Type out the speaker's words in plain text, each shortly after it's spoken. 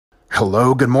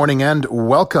Hello, good morning, and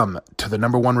welcome to the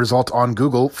number one result on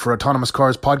Google for Autonomous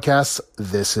Cars podcasts.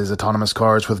 This is Autonomous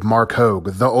Cars with Mark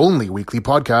Hogue, the only weekly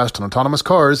podcast on autonomous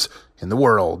cars in the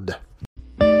world.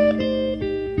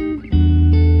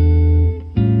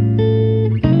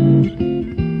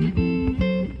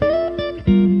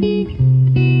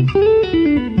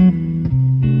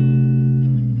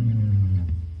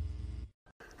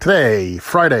 Today,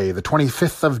 Friday, the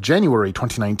 25th of January,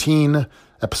 2019,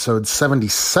 episode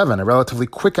 77, a relatively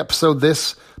quick episode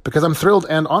this, because I'm thrilled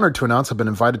and honored to announce I've been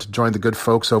invited to join the good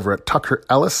folks over at Tucker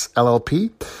Ellis,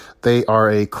 LLP. They are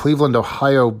a Cleveland,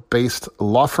 Ohio-based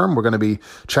law firm. We're going to be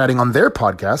chatting on their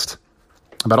podcast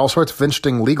about all sorts of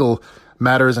interesting legal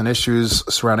matters and issues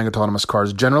surrounding autonomous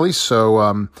cars generally, so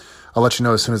I'll let you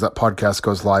know as soon as that podcast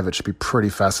goes live. It should be pretty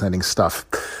fascinating stuff.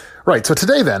 Right, so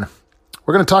today then,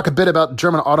 we're going to talk a bit about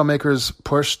German automakers'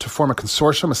 push to form a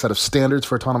consortium, a set of standards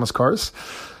for autonomous cars.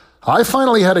 I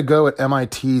finally had a go at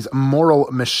MIT's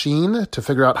Moral Machine to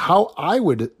figure out how I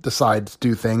would decide to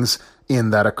do things in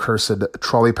that accursed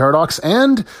trolley paradox.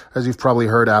 And, as you've probably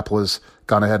heard, Apple has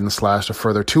gone ahead and slashed a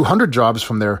further 200 jobs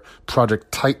from their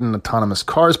Project Titan autonomous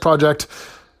cars project.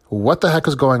 What the heck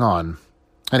is going on?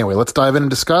 Anyway, let's dive in and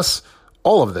discuss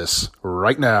all of this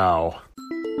right now.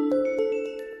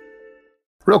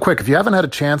 Real quick, if you haven't had a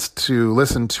chance to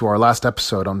listen to our last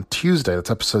episode on Tuesday,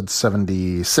 that's episode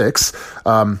 76,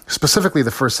 specifically the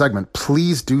first segment,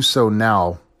 please do so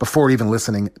now before even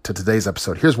listening to today's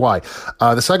episode. Here's why.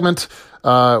 The segment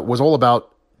was all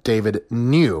about David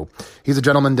New. He's a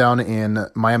gentleman down in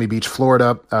Miami Beach,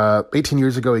 Florida. 18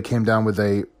 years ago, he came down with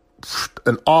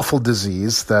an awful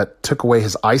disease that took away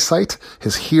his eyesight,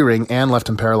 his hearing, and left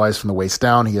him paralyzed from the waist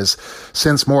down. He has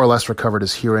since more or less recovered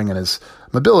his hearing and his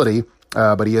mobility,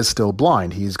 but he is still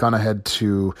blind. He's gone ahead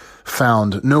to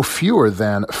found no fewer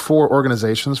than 4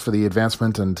 organizations for the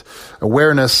advancement and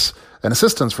awareness and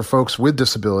assistance for folks with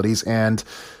disabilities, and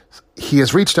he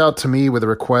has reached out to me with a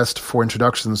request for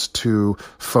introductions to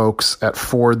folks at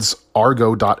Ford's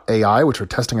Argo.ai, which are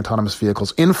testing autonomous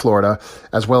vehicles in Florida,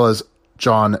 as well as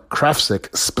John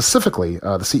Krafcik, specifically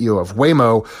the CEO of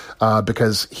Waymo,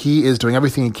 because he is doing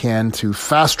everything he can to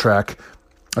fast-track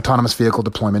autonomous vehicle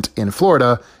deployment in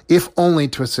Florida, if only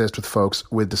to assist with folks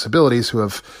with disabilities who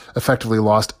have effectively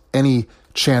lost any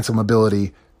chance of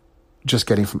mobility just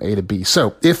getting from A to B.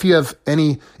 So if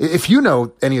you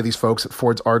know any of these folks at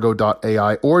Ford's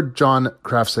Argo.ai or John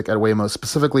Krafcik at Waymo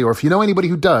specifically, or if you know anybody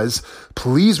who does,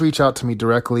 please reach out to me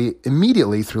directly,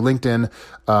 immediately through LinkedIn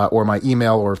or my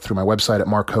email or through my website at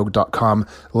markhogue.com.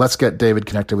 Let's get David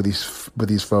connected with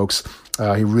these folks.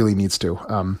 He really needs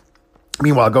to.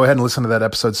 Meanwhile, go ahead and listen to that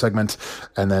episode segment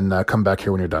and then come back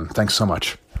here when you're done. Thanks so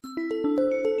much.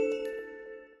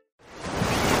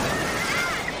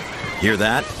 Hear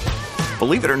that?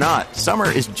 Believe it or not, summer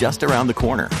is just around the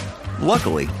corner.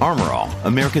 Luckily, Armor All,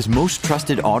 America's most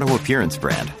trusted auto appearance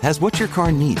brand, has what your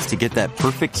car needs to get that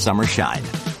perfect summer shine.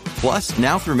 Plus,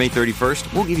 now through May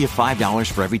 31st, we'll give you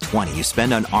 $5 for every $20 you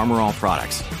spend on Armor All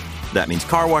products. That means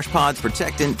car wash pods,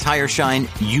 protectant, tire shine,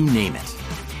 you name it.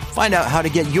 Find out how to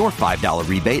get your $5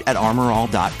 rebate at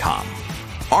armorall.com.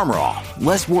 Armor All,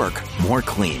 less work, more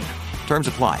clean. Terms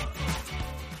apply.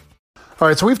 All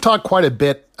right, so we've talked quite a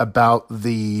bit about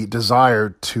the desire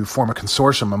to form a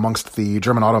consortium amongst the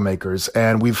German automakers,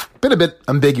 and we've been a bit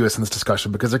ambiguous in this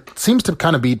discussion because there seems to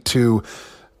kind of be 2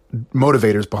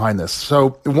 motivators behind this.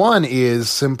 So one is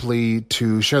simply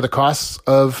to share the costs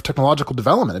of technological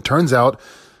development. It turns out,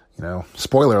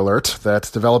 spoiler alert,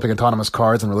 that developing autonomous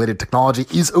cars and related technology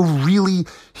is a really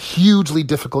hugely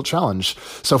difficult challenge.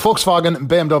 So Volkswagen,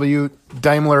 BMW,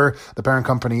 Daimler, the parent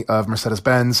company of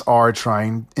Mercedes-Benz, are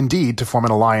trying indeed to form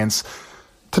an alliance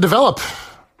to develop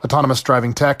autonomous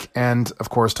driving tech and, of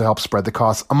course, to help spread the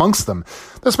costs amongst them.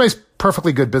 This makes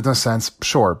perfectly good business sense,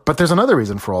 sure. But there's another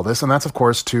reason for all this, and that's, of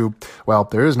course,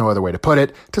 there is no other way to put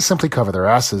it, to simply cover their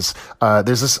asses.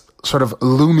 There's this sort of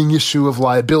looming issue of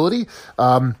liability.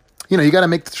 You got to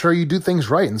make sure you do things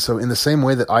right. And so in the same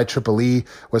way that IEEE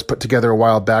was put together a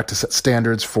while back to set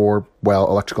standards for,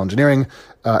 electrical engineering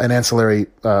and ancillary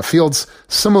fields,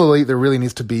 similarly, there really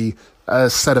needs to be a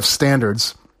set of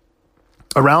standards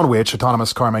around which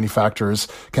autonomous car manufacturers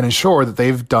can ensure that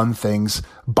they've done things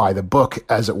by the book,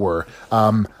 as it were.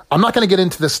 I'm not going to get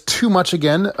into this too much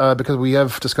again because we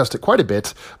have discussed it quite a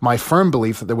bit. My firm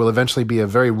belief that there will eventually be a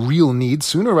very real need,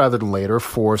 sooner rather than later,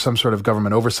 for some sort of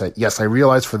government oversight. Yes, I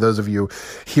realize for those of you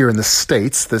here in the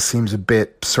States, this seems a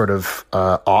bit sort of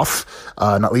off,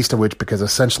 not least of which because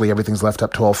essentially everything's left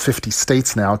up to all 50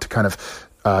 states now to kind of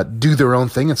do their own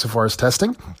thing insofar as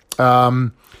testing.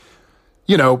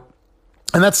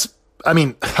 And that's I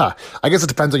mean, I guess it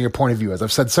depends on your point of view. As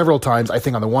I've said several times, I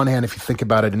think on the one hand, if you think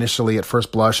about it initially at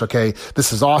first blush, okay,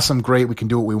 this is awesome, great, we can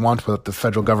do what we want without the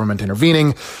federal government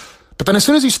intervening. But then as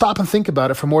soon as you stop and think about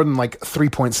it for more than like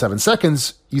 3.7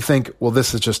 seconds, you think, well,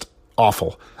 this is just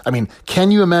awful. I mean,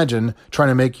 can you imagine trying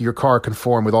to make your car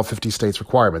conform with all 50 states'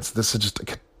 requirements? This is just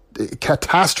a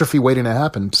catastrophe waiting to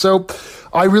happen. So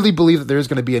I really believe that there's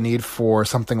going to be a need for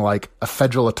something like a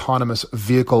Federal Autonomous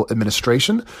Vehicle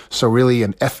Administration. So really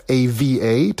an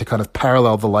FAVA to kind of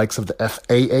parallel the likes of the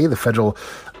FAA, the Federal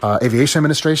Aviation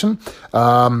Administration.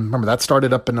 Remember, that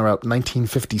started up in about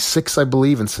 1956, I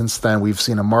believe. And since then, we've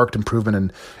seen a marked improvement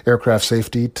in aircraft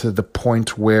safety to the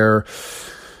point where,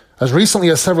 as recently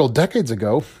as several decades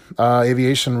ago,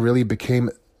 aviation really became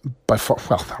by far,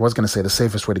 well, I was going to say the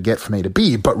safest way to get from A to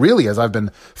B, but really, as I've been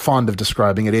fond of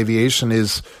describing it, aviation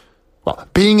is, well,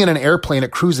 being in an airplane at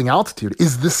cruising altitude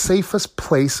is the safest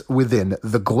place within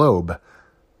the globe.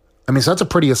 I mean, so that's a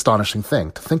pretty astonishing thing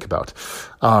to think about.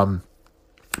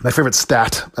 My favorite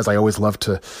stat, as I always love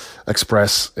to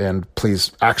express, and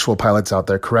please, actual pilots out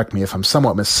there, correct me if I'm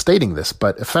somewhat misstating this,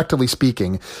 but effectively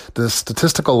speaking, the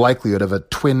statistical likelihood of a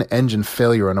twin engine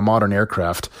failure in a modern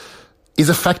aircraft is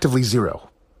effectively zero.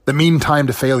 The mean time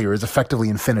to failure is effectively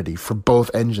infinity for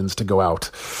both engines to go out.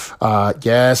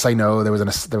 Yes, I know there was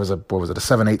a what was it, a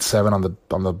 787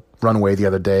 on the runway the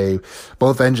other day.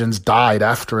 Both engines died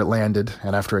after it landed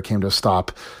and after it came to a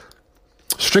stop.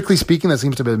 Strictly speaking, that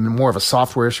seems to have been more of a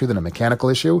software issue than a mechanical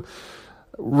issue.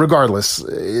 Regardless,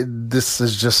 this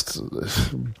is just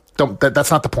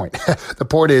that's not the point. The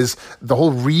point is the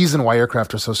whole reason why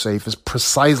aircraft are so safe is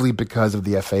precisely because of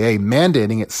the FAA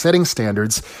mandating it, setting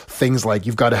standards, things like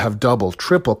you've got to have double,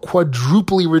 triple,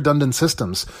 quadruply redundant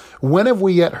systems. When have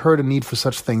we yet heard a need for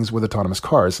such things with autonomous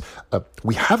cars?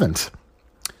 We haven't.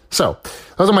 So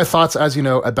those are my thoughts, as you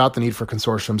know, about the need for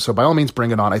consortium. So by all means, bring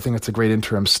it on. I think it's a great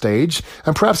interim stage,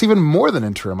 and perhaps even more than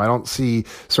interim. I don't see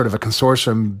sort of a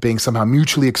consortium being somehow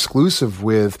mutually exclusive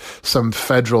with some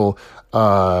federal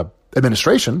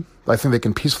administration. I think they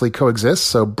can peacefully coexist.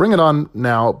 So bring it on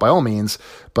now, by all means.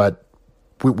 But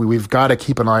we've got to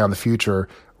keep an eye on the future,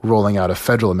 rolling out a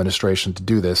federal administration to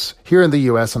do this here in the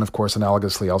U.S. and, of course,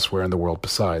 analogously elsewhere in the world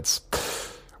besides.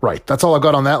 Right. That's all I've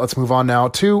got on that. Let's move on now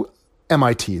to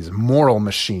MIT's moral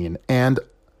machine and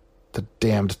the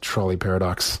damned trolley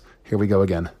paradox. Here we go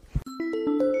again.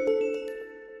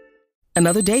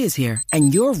 Another day is here,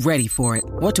 and you're ready for it.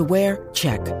 What to wear?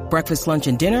 Check. Breakfast, lunch,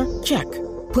 and dinner? Check.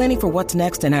 Planning for what's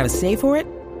next and how to save for it?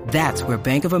 That's where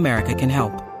Bank of America can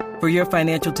help. For your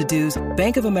financial to-dos,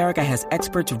 Bank of America has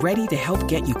experts ready to help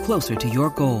get you closer to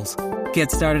your goals.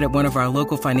 Get started at one of our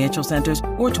local financial centers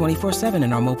or 24/7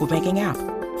 in our mobile banking app.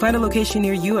 Find a location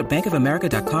near you at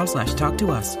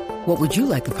bankofamerica.com/talktous. What would you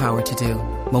like the power to do?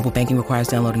 Mobile banking requires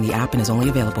downloading the app and is only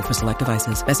available for select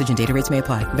devices. Message and data rates may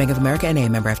apply. Bank of America NA,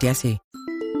 member FDIC.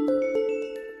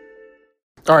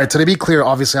 All right, so to be clear,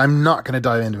 obviously, I'm not going to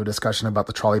dive into a discussion about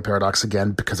the trolley paradox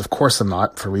again, because of course I'm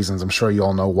not, for reasons I'm sure you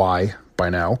all know why by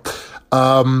now.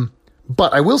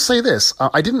 But I will say this.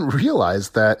 I didn't realize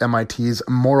that MIT's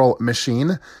moral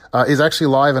machine is actually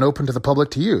live and open to the public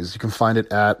to use. You can find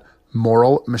it at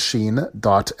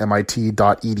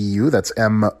moralmachine.mit.edu. That's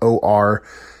MORAL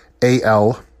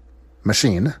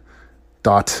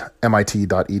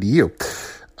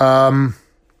machine.mit.edu.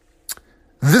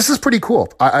 This is pretty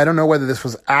cool. I don't know whether this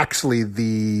was actually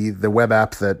the web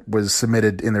app that was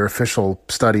submitted in their official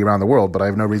study around the world, but I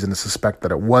have no reason to suspect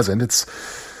that it wasn't. It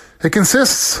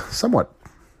consists, somewhat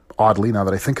oddly, now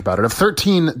that I think about it, of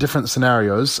 13 different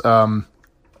scenarios.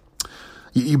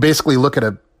 You basically look at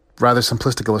a rather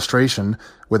simplistic illustration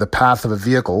with a path of a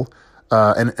vehicle,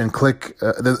 and click,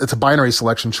 it's a binary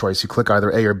selection choice. You click either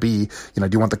A or B. Do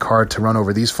you want the car to run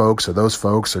over these folks or those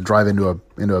folks, or drive into a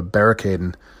barricade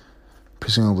and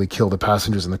presumably kill the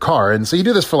passengers in the car? And so you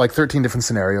do this for like 13 different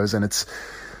scenarios, and it's,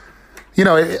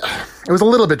 it was a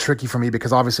little bit tricky for me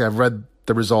because obviously I've read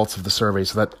the results of the survey,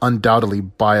 so that undoubtedly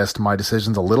biased my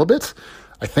decisions a little bit,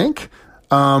 I think.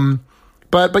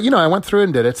 But I went through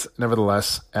and did it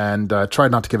nevertheless, and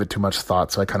tried not to give it too much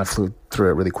thought, so I kind of flew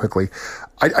through it really quickly.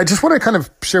 I just want to kind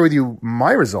of share with you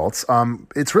my results.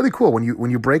 It's really cool when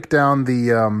you break down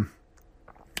the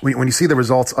when you see the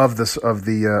results of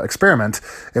the experiment.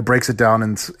 It breaks it down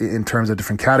in terms of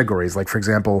different categories. Like, for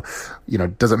example,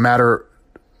 does it matter?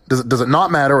 Does it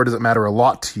not matter, or does it matter a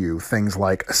lot to you? Things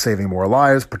like saving more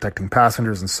lives, protecting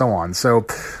passengers, and so on. So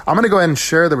I'm going to go ahead and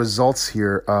share the results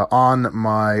here on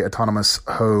my Autonomous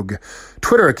Hogue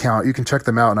Twitter account. You can check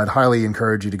them out, and I'd highly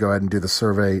encourage you to go ahead and do the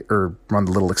survey or run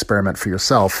the little experiment for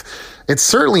yourself. It's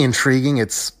certainly intriguing.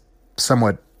 It's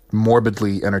somewhat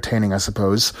morbidly entertaining, I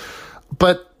suppose.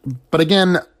 But But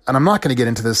again, and I'm not going to get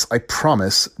into this, I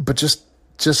promise, but just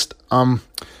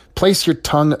place your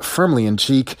tongue firmly in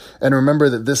cheek and remember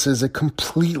that this is a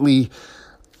completely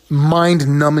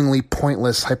mind-numbingly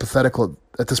pointless hypothetical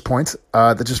at this point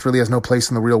that just really has no place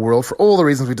in the real world for all the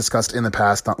reasons we discussed in the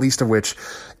past, not least of which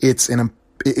it's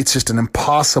just an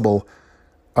impossible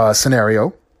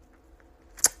scenario.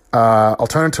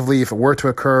 Alternatively, if it were to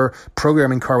occur,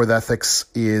 programming car with ethics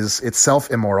is itself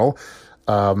immoral,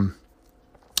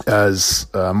 as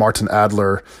Martin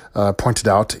Adler pointed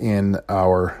out in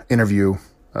our interview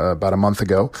about a month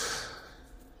ago.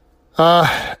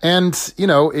 And, you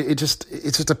know, it's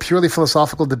just a purely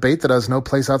philosophical debate that has no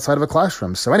place outside of a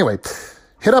classroom. So anyway,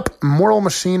 hit up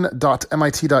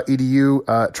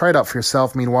moralmachine.mit.edu. Try it out for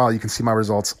yourself. Meanwhile, you can see my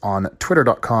results on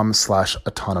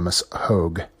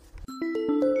twitter.com/autonomoushogue.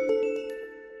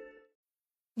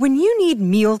 When you need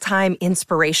mealtime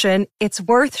inspiration, it's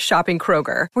worth shopping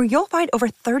Kroger, where you'll find over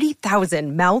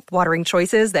 30,000 mouth-watering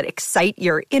choices that excite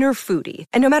your inner foodie.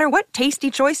 And no matter what tasty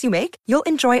choice you make, you'll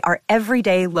enjoy our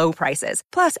everyday low prices,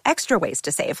 plus extra ways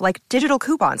to save, like digital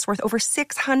coupons worth over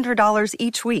 $600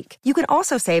 each week. You can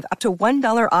also save up to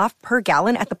 $1 off per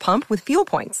gallon at the pump with fuel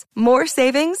points. More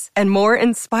savings and more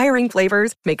inspiring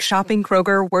flavors make shopping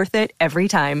Kroger worth it every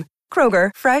time.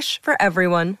 Kroger, fresh for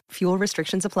everyone. Fuel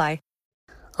restrictions apply.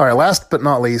 All right, last but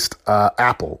not least,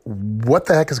 Apple. What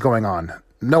the heck is going on?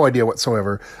 No idea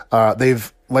whatsoever.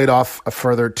 They've laid off a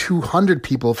further 200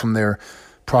 people from their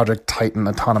Project Titan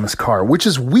autonomous car, which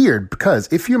is weird because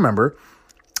if you remember,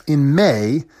 in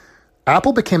May,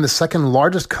 Apple became the second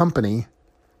largest company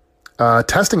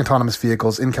testing autonomous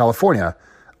vehicles in California.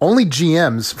 Only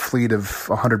GM's fleet of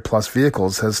 100 plus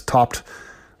vehicles has topped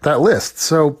that list.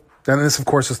 So, and this of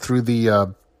course is through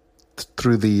the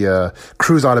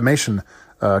Cruise Automation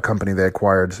company they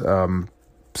acquired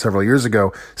several years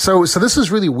ago. So this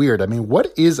is really weird. I mean,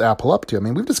 what is Apple up to? I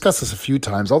mean, we've discussed this a few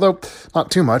times, although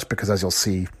not too much, because as you'll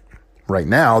see right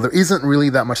now, there isn't really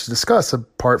that much to discuss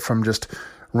apart from just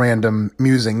random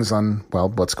musings on, well,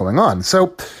 what's going on.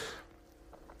 So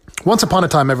once upon a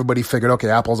time, everybody figured, okay,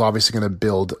 Apple's obviously going to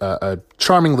build a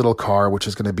charming little car, which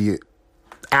is going to be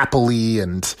Apple-y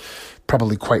and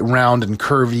probably quite round and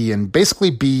curvy and basically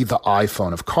be the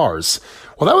iPhone of cars.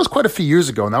 Well, that was quite a few years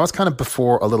ago, and that was kind of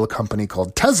before a little company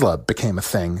called Tesla became a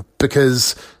thing,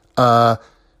 because by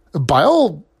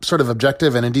all sort of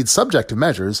objective and indeed subjective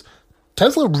measures,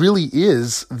 Tesla really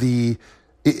is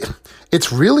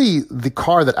it's really the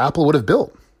car that Apple would have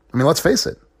built. I mean, let's face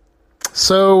it.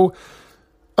 So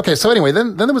anyway,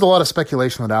 then there was a lot of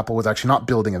speculation that Apple was actually not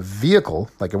building a vehicle,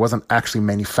 like it wasn't actually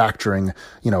manufacturing,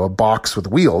 a box with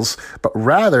wheels, but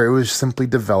rather it was simply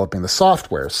developing the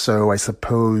software. So I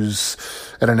suppose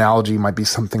an analogy might be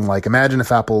something like, imagine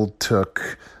if Apple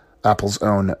took Apple's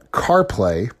own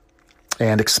CarPlay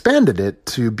and expanded it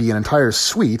to be an entire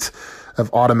suite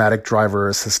of automatic driver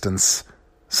assistance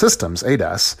systems,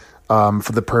 ADAS,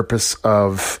 for the purpose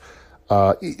of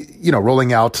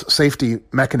rolling out safety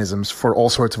mechanisms for all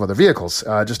sorts of other vehicles.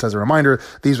 Just as a reminder,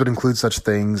 these would include such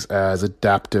things as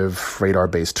adaptive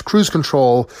radar-based cruise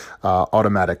control,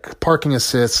 automatic parking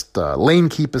assist, lane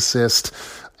keep assist,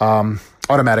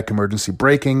 automatic emergency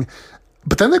braking.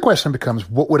 But then the question becomes,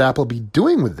 what would Apple be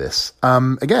doing with this?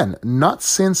 Again, not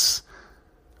since,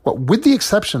 with the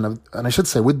exception of, and I should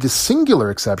say, with the singular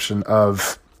exception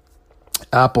of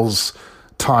Apple's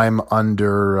time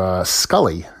under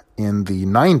Scully in the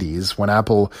 90s, when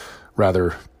Apple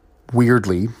rather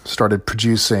weirdly started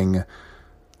producing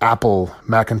Apple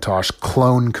Macintosh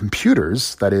clone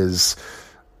computers, that is,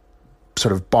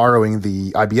 sort of borrowing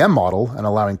the IBM model and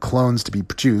allowing clones to be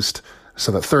produced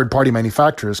so that third-party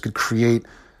manufacturers could create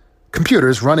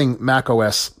computers running Mac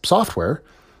OS software.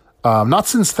 Not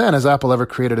since then has Apple ever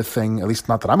created a thing, at least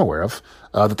not that I'm aware of,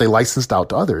 that they licensed out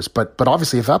to others. But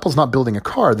obviously, if Apple's not building a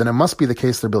car, then it must be the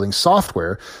case they're building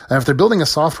software. And if they're building a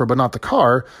software but not the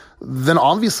car, then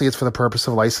obviously it's for the purpose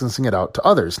of licensing it out to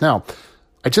others. Now,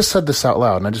 I just said this out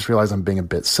loud, and I just realized I'm being a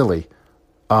bit silly.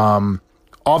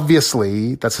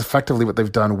 Obviously, that's effectively what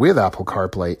they've done with Apple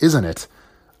CarPlay, isn't it?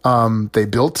 They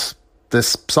built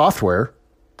this software,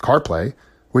 CarPlay,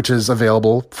 which is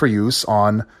available for use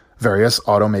on various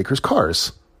automakers'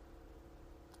 cars.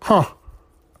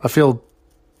 I feel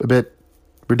a bit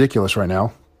ridiculous right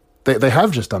now. They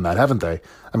have just done that, haven't they?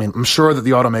 I mean, I'm sure that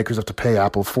the automakers have to pay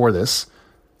Apple for this,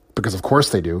 because of course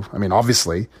they do. I mean,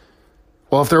 obviously.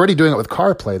 Well, if they're already doing it with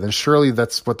CarPlay, then surely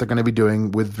that's what they're going to be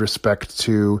doing with respect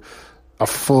to a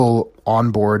full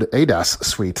onboard ADAS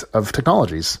suite of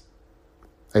technologies.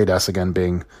 ADAS, again,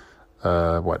 being,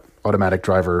 automatic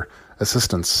driver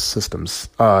assistance systems.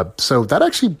 So that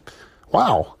actually,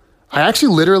 wow. I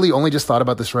actually literally only just thought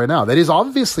about this right now. That is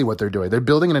obviously what they're doing. They're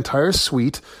building an entire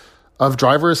suite of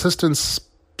driver assistance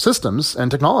systems and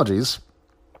technologies,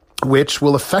 which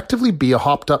will effectively be a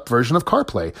hopped up version of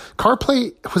CarPlay.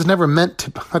 CarPlay was never meant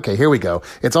to... Okay, here we go.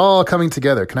 It's all coming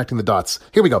together, connecting the dots.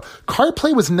 Here we go.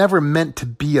 CarPlay was never meant to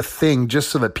be a thing just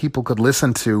so that people could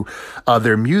listen to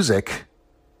their music,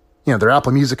 their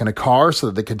Apple Music in a car, so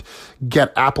that they could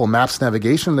get Apple Maps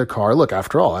navigation in their car. Look,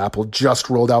 after all, Apple just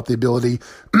rolled out the ability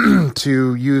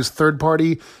to use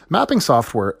third-party mapping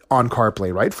software on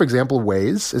CarPlay, right? For example,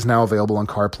 Waze is now available on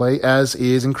CarPlay, as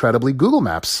is incredibly Google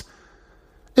Maps.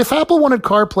 If Apple wanted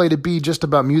CarPlay to be just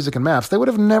about music and maps, they would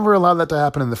have never allowed that to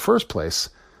happen in the first place.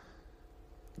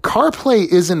 CarPlay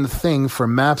isn't a thing for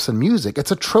maps and music.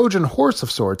 It's a Trojan horse of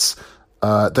sorts.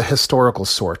 The historical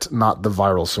sort, not the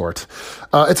viral sort.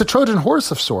 It's a Trojan horse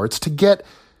of sorts to get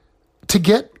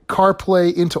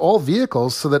CarPlay into all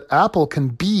vehicles so that Apple can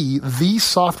be the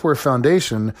software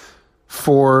foundation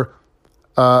for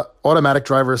automatic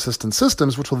driver assistance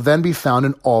systems, which will then be found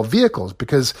in all vehicles.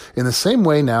 Because in the same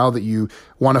way now that you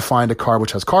want to find a car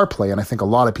which has CarPlay, and I think a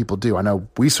lot of people do, I know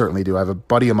we certainly do. I have a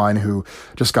buddy of mine who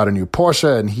just got a new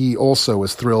Porsche, and he also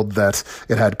was thrilled that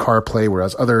it had CarPlay,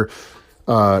 whereas other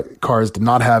cars did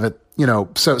not have it,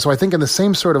 So I think in the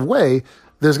same sort of way,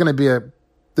 there's going to be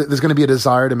a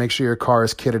desire to make sure your car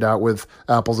is kitted out with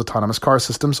Apple's autonomous car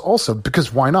systems also,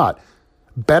 because why not?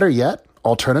 Better yet,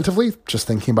 alternatively, just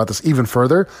thinking about this even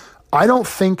further, I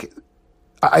think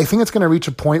it's going to reach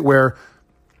a point where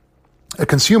a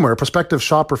consumer, a prospective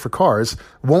shopper for cars,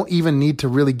 won't even need to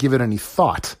really give it any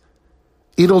thought.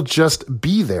 It'll just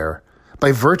be there.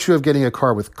 By virtue of getting a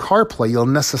car with CarPlay, you'll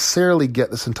necessarily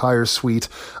get this entire suite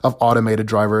of automated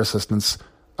driver assistance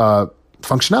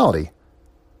functionality.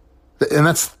 And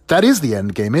that is the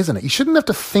end game, isn't it? You shouldn't have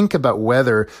to think about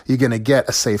whether you're going to get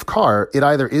a safe car. It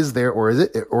either is there or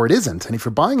it isn't. And if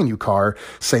you're buying a new car,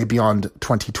 say beyond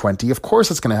 2020, of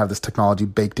course it's going to have this technology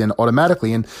baked in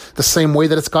automatically in the same way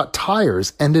that it's got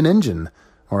tires and an engine,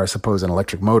 or I suppose an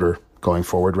electric motor. Going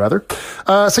forward, rather.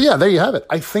 So yeah, there you have it.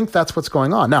 I think that's what's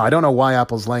going on. Now, I don't know why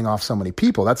Apple's laying off so many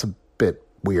people. That's a bit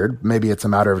weird. Maybe it's a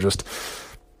matter of just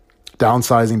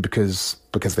downsizing because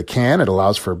they can. It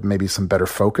allows for maybe some better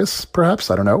focus, perhaps.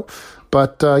 I don't know.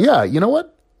 But yeah, you know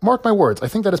what? Mark my words. I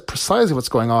think that is precisely what's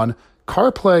going on.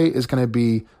 CarPlay is going to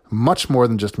be much more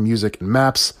than just music and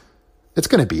maps. It's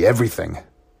going to be everything.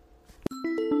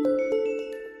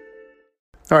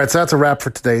 All right, so that's a wrap for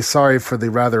today. Sorry for the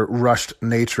rather rushed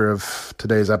nature of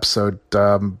today's episode,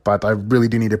 but I really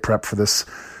do need to prep for this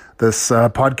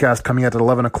podcast coming out at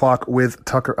 11 o'clock with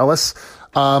Tucker Ellis.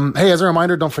 Hey, as a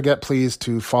reminder, don't forget, please,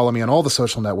 to follow me on all the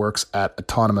social networks at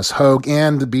Autonomous Hogue,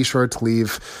 and be sure to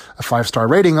leave a 5-star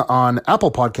rating on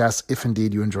Apple Podcasts if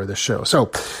indeed you enjoy this show. So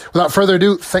without further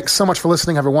ado, thanks so much for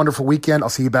listening. Have a wonderful weekend. I'll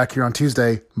see you back here on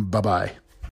Tuesday. Bye-bye.